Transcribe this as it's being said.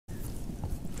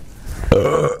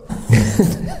Oh,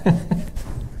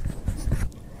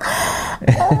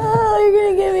 you're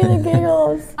gonna give me the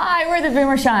giggles. Hi, we're the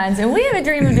Boomershines, and we have a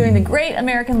dream of doing the Great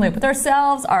American Loop with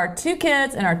ourselves, our 2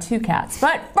 kids, and our 2 cats.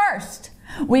 But first,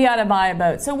 we gotta buy a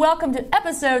boat. So welcome to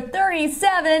episode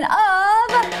 37 of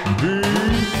V.B.S,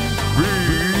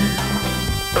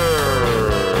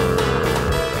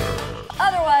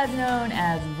 otherwise known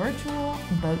as virtual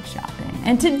boat shopping.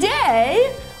 And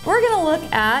today, we're gonna look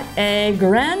at a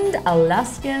Grand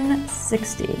Alaskan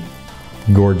 60.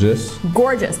 Gorgeous.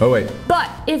 Gorgeous. Oh, wait.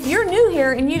 But if you're new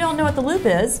here and you don't know what the loop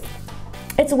is,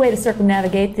 it's a way to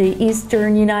circumnavigate the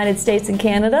eastern United States and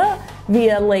Canada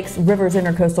via lakes, rivers,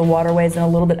 intercoastal waterways, and a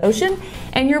little bit ocean.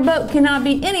 And your boat cannot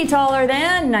be any taller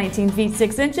than 19 feet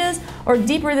 6 inches or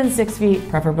deeper than 6 feet,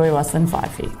 preferably less than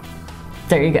 5 feet.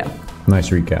 There you go.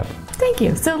 Nice recap. Thank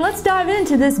you. So let's dive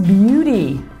into this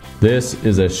beauty. This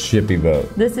is a shippy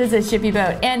boat. This is a shippy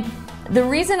boat. And the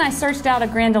reason I searched out a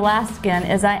Grand Alaskan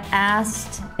is I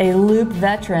asked a loop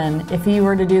veteran if he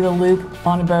were to do the loop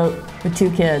on a boat with 2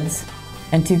 kids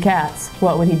and 2 cats,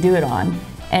 what would he do it on?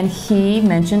 And he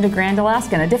mentioned a Grand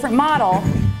Alaskan, a different model,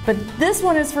 but this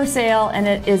one is for sale and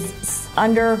it is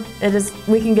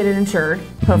we can get it insured,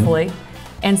 hopefully.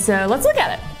 And so let's look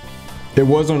at it. It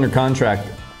was under contract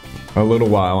a little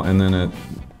while and then it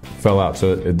fell out.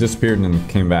 So it disappeared and then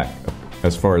came back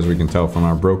as far as we can tell from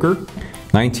our broker.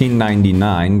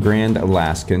 1999 Grand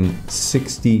Alaskan,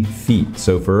 60 feet.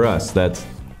 So for us, that's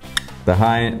the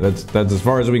high. That's as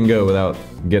far as we can go without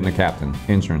getting a captain,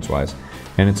 insurance-wise.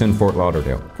 And it's in Fort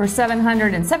Lauderdale for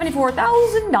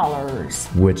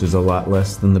 $774,000, which is a lot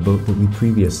less than the boat that we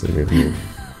previously reviewed.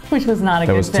 Which was not a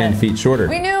good fit. That was 10 feet shorter.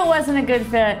 We knew it wasn't a good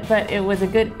fit, but it was a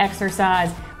good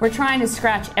exercise. We're trying to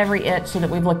scratch every itch so that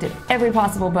we've looked at every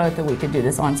possible boat that we could do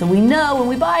this on. So we know when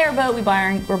we buy our boat,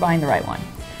 we're buying the right one.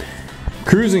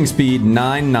 Cruising speed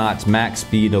 9 knots, max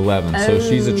speed 11. So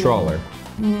she's a trawler.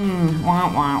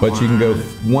 But you can go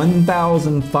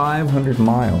 1,500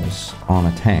 miles on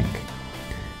a tank.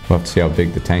 We'll have to see how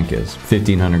big the tank is.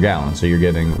 1,500 gallons, so you're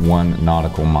getting 1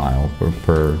 nautical mile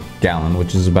per gallon,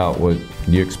 which is about what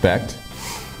you expect.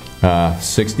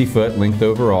 60 foot length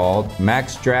overall.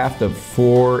 Max draft of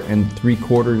 4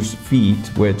 3/4 feet,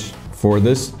 which for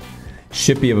this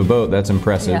shippy of a boat, that's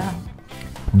impressive. Yeah.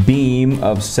 Beam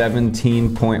of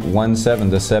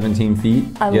 17.17 to 17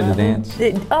 feet. Get a dance?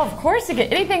 Of course you get.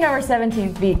 Anything over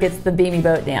 17 feet gets the beamy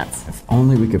boat dance. If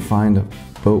only we could find a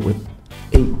boat with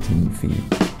 18 feet.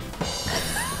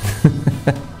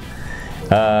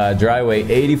 Dry weight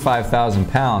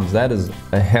 85,000 pounds. That is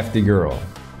a hefty girl.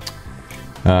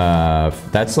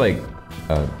 That's like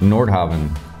a Nordhaven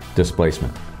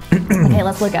displacement. Okay,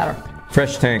 let's look at her.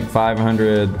 Fresh tank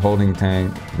 500, holding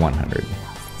tank 100.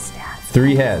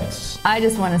 3 heads. I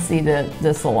just want to see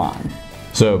the salon.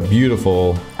 So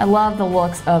beautiful. I love the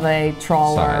looks of a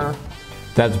trawler. Side.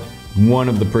 That's one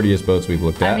of the prettiest boats we've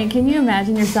looked at. I mean, can you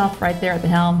imagine yourself right there at the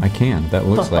helm? I can. That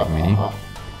looks like me.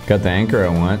 Got the anchor I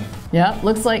want. Yeah,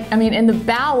 looks like, I mean, and the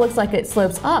bow looks like it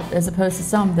slopes up as opposed to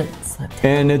some that slip down.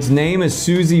 And its name is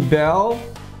Susie Bell.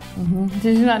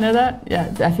 Did you not know that?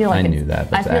 Yeah, I feel like I knew that.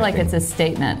 I feel like it's a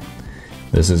statement.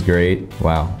 This is great.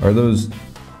 Wow. Are those...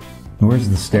 Where's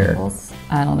the stair?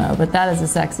 I don't know, but that is a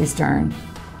sexy stern.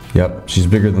 Yep, she's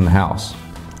bigger than the house.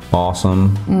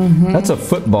 Awesome. That's a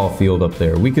football field up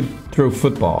there. We could throw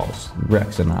footballs,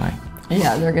 Rex and I.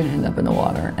 Yeah, they're going to end up in the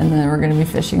water, and then we're going to be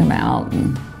fishing them out,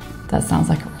 and that sounds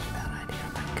like a really bad idea,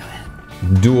 but go ahead.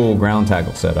 Dual ground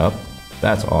tackle setup.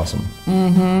 That's awesome.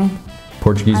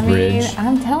 Portuguese bridge.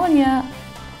 I'm telling you.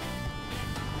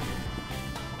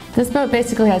 This boat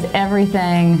basically has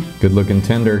everything. Good looking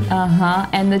tender.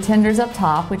 And the tender's up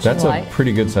top, which That's you like. a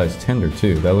pretty good sized tender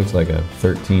too. That looks like a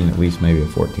 13, at least maybe a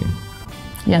 14.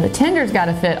 Yeah, the tender's got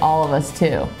to fit all of us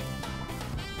too.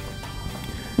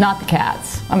 Not the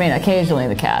cats. I mean, occasionally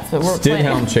the cats, but we're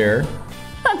Stidhelm chair.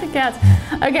 Not the cats.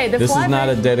 Okay, This is not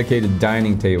a dedicated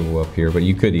dining table up here, but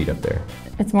you could eat up there.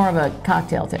 It's more of a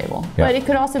cocktail table, Yeah. but it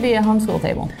could also be a homeschool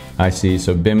table. I see.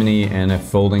 So bimini and a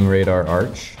folding radar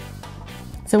arch.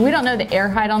 So we don't know the air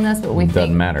height on this, but we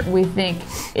Doesn't matter. We think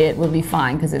it would be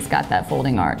fine because it's got that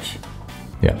folding arch.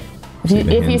 Yeah.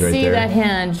 If you see that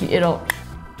hinge, it'll,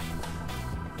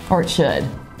 or it should.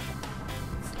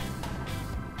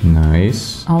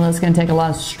 Nice. Although it's going to take a lot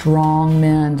of strong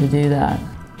men to do that.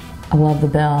 I love the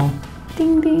bell.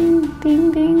 Ding, ding,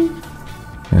 ding, ding.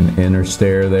 An inner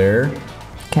stair there.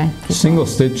 Okay. Single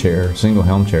stid chair, single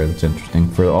helm chair. That's interesting.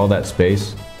 For all that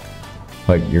space,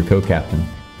 like your co-captain,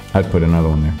 I'd put another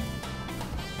one there.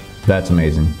 That's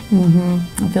amazing.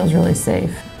 It feels really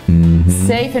safe.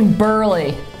 Safe and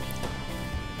burly.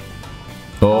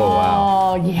 Oh, wow. Oh,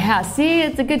 Oh yeah, see,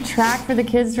 it's a good track for the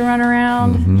kids to run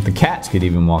around. The cats could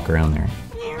even walk around there.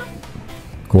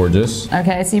 Gorgeous.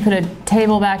 Okay, so you put a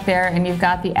table back there and you've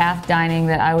got the aft dining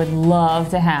that I would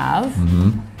love to have.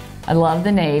 I love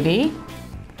the navy.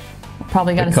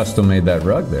 Probably got They custom made that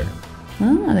rug there.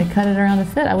 Oh, they cut it around to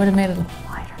fit. I would have made it a little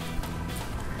wider.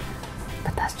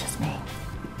 But that's just me.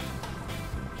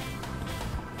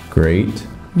 Great.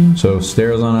 So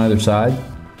stairs on either side.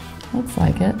 Looks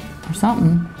like it, or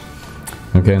something.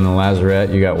 Okay, in the lazarette,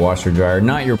 you got washer dryer.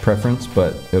 Not your preference,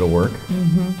 but it'll work.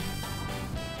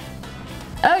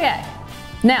 Okay,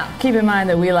 now keep in mind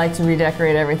that we like to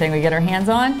redecorate everything we get our hands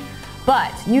on,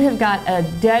 but you have got a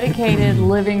dedicated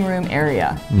living room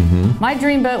area. My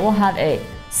dream boat will have a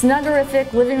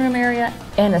snuggerific living room area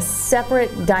and a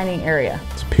separate dining area.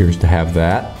 It appears to have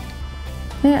that.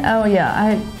 Yeah, oh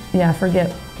yeah, I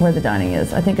forget where the dining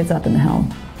is. I think it's up in the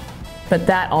helm. But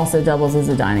that also doubles as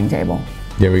a dining table.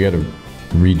 Yeah, we got to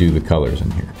redo the colors in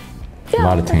here. Yeah, a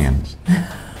lot of tans.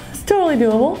 It's totally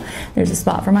doable. There's a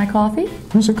spot for my coffee.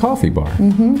 There's a coffee bar.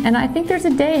 And I think there's a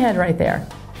day head right there.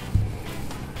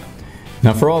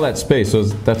 Now for all that space, so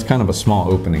that's kind of a small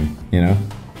opening, you know?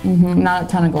 Not a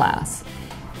ton of glass.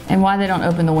 And why they don't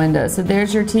open the windows. So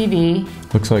there's your TV.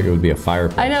 Looks like it would be a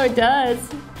fireplace. I know it does.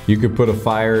 You could put a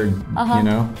fire, you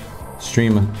know,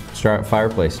 start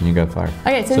fireplace and you got fire.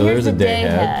 Okay, so here's the day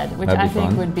head, which I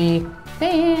think would be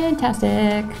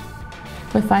fantastic.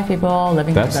 With 5 people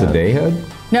living in the boat. That's the day head?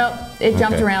 No, it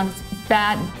jumped around. It's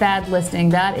bad listing.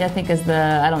 That I think is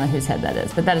the, I don't know whose head that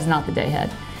is, but that is not the day head.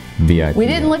 VIP. We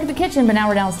didn't look at the kitchen, but now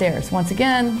we're downstairs. Once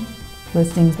again,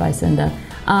 listings by Cinda.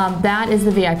 That is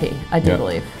the VIP, I do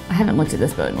believe. I haven't looked at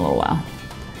this boat in a little while.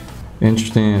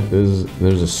 Interesting,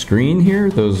 there's a screen here.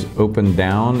 Those open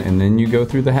down and then you go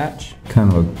through the hatch.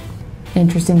 Kind of a...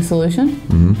 Interesting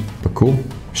solution. But cool,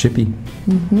 shippy.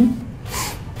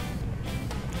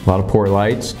 A lot of port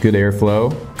lights, good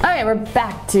airflow. Okay, we're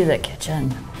back to the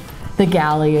kitchen. The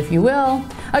galley, if you will.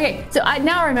 Okay, so I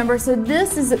now remember, so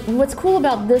this is, what's cool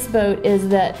about this boat is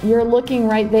that you're looking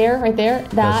right there.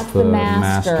 That's the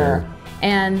master.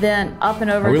 And then up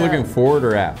and over. Are we looking forward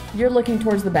or aft? You're looking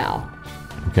towards the bow.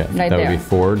 Okay, right that there. would be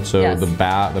forward. So the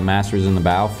bow, the master's in the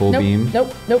bow, full beam.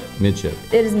 Nope. Midship.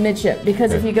 It is midship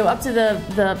because if you go up to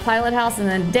the pilot house and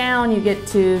then down, you get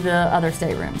to the other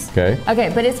staterooms. Okay.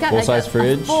 Okay, but it's got like full-size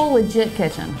fridge, a full legit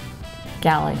kitchen,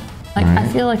 galley. Like I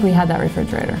feel like we had that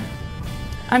refrigerator.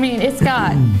 I mean, it's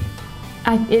got.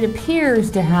 It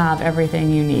appears to have everything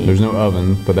you need. There's no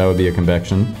oven, but that would be a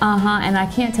convection. And I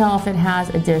can't tell if it has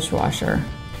a dishwasher.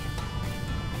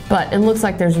 But it looks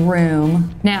like there's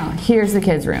room. Now, here's the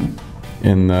kids' room.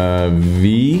 In the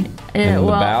V? In the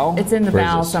bow? It's in the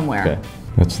bow somewhere. Okay,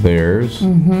 that's theirs.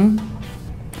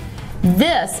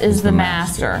 This is the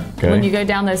master. Okay. When you go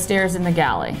down those stairs in the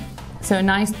galley. So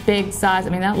nice big size. I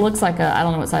mean, that looks like a, I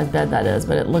don't know what size bed that is,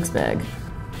 but it looks big.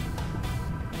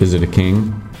 Is it a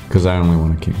king? Because I only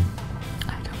want a king.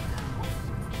 I don't know.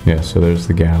 Yeah, so there's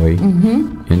the galley.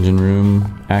 Engine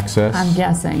room access. I'm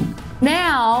guessing.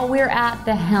 Now we're at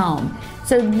the helm.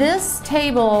 So this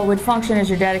table would function as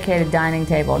your dedicated dining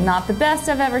table. Not the best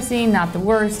I've ever seen, not the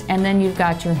worst, and then you've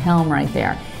got your helm right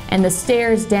there. And the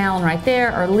stairs down right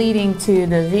there are leading to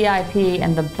the VIP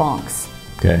and the bunks.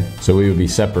 Okay, so we would be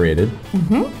separated.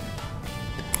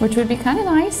 Which would be kind of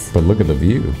nice. But look at the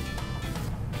view.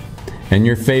 And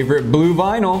your favorite blue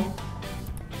vinyl.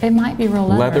 It might be real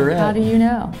leather. Leatherette. How do you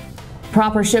know?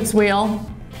 Proper ship's wheel.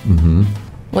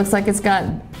 Looks like it's got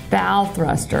bow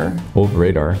thruster. Old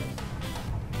radar.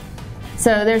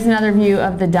 So there's another view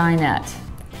of the dinette.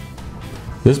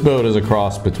 This boat is a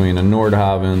cross between a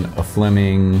Nordhaven, a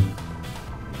Fleming.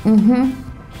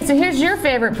 So here's your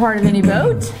favorite part of the new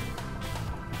boat.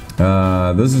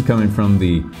 This is coming from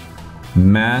the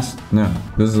this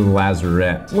is the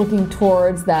lazarette. Looking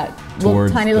towards that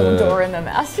tiny little door in the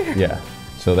master. Yeah,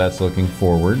 so that's looking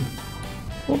forward.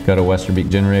 Got a Westerbeek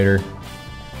generator.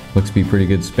 Looks to be pretty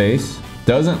good space.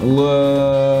 Doesn't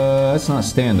look, that's not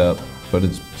stand up, but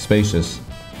it's spacious.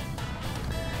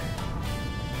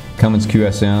 Cummins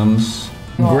QSMs.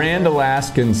 Grand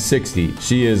Alaskan 60.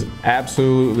 She is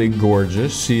absolutely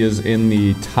gorgeous. She is in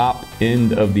the top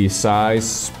end of the size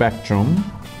spectrum.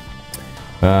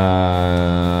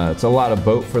 It's a lot of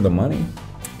boat for the money.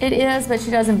 It is, but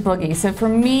she doesn't boogie. So for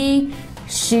me,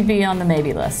 she'd be on the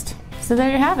maybe list. So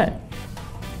there you have it.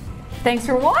 Thanks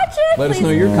for watching. Let us know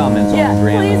your comments on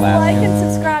Grand please Alaskan. like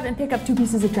and subscribe and pick up 2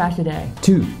 pieces of trash a day.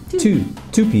 Two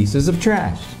pieces of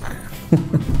trash.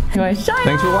 Anyway, shine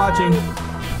Thanks for on. watching.